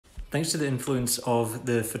Thanks to the influence of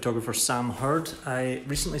the photographer Sam Hurd, I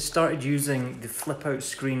recently started using the flip out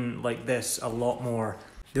screen like this a lot more.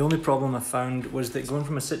 The only problem I found was that going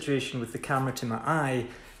from a situation with the camera to my eye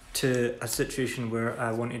to a situation where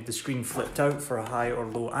I wanted the screen flipped out for a high or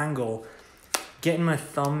low angle, getting my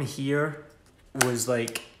thumb here was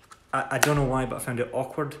like, I don't know why, but I found it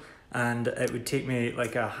awkward, and it would take me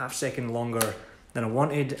like a half second longer than I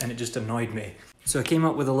wanted, and it just annoyed me. So I came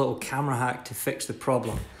up with a little camera hack to fix the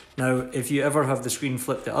problem. Now, if you ever have the screen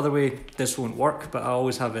flipped the other way, this won't work, but I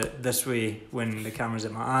always have it this way when the camera's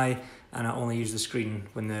at my eye, and I only use the screen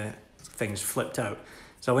when the thing's flipped out.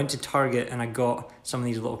 So I went to Target and I got some of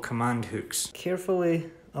these little command hooks.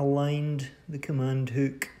 Carefully aligned the command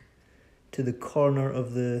hook to the corner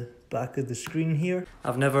of the back of the screen here.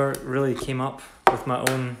 I've never really came up with my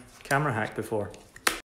own camera hack before.